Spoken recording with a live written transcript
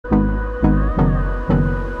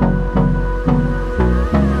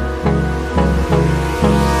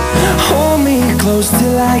close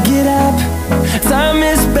till I get up. Time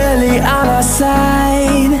is barely on our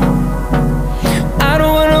side. I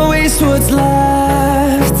don't wanna waste what's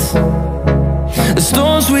left. The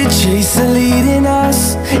storms we chase are leading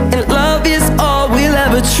us, and love is all we'll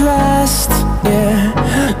ever trust. Yeah,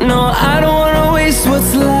 no, I don't wanna waste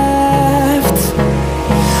what's left.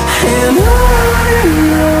 And on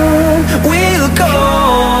we'll go,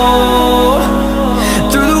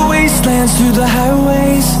 through the wastelands, through the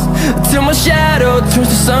highways, till my shadow turns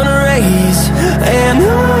to sun rays. And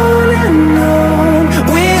on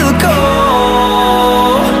we'll go,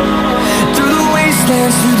 through the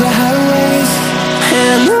wastelands, through the highways,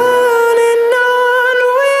 and on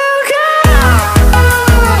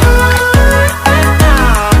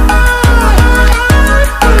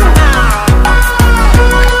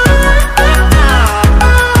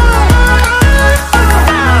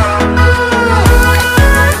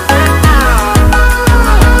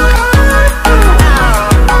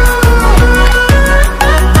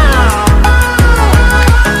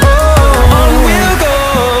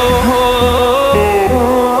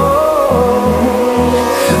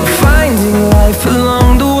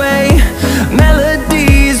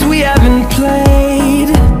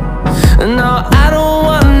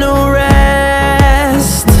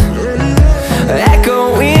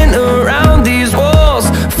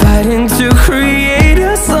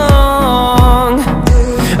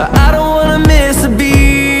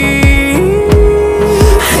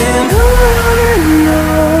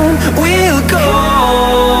we'll go.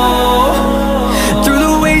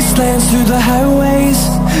 Through the highways,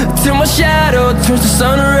 till my shadow turns to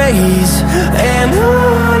sun rays. And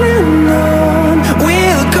on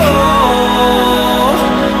we'll go,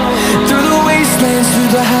 through the wastelands,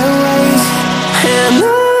 through the highways, and on we'll go.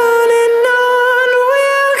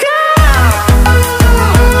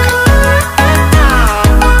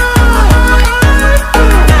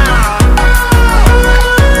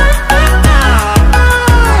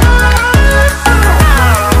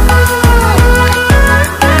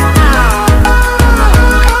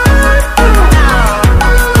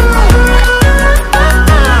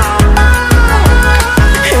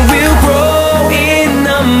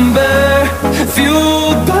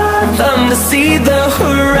 To see the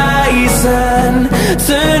horizon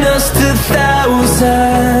turn us to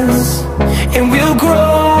thousands, and we'll grow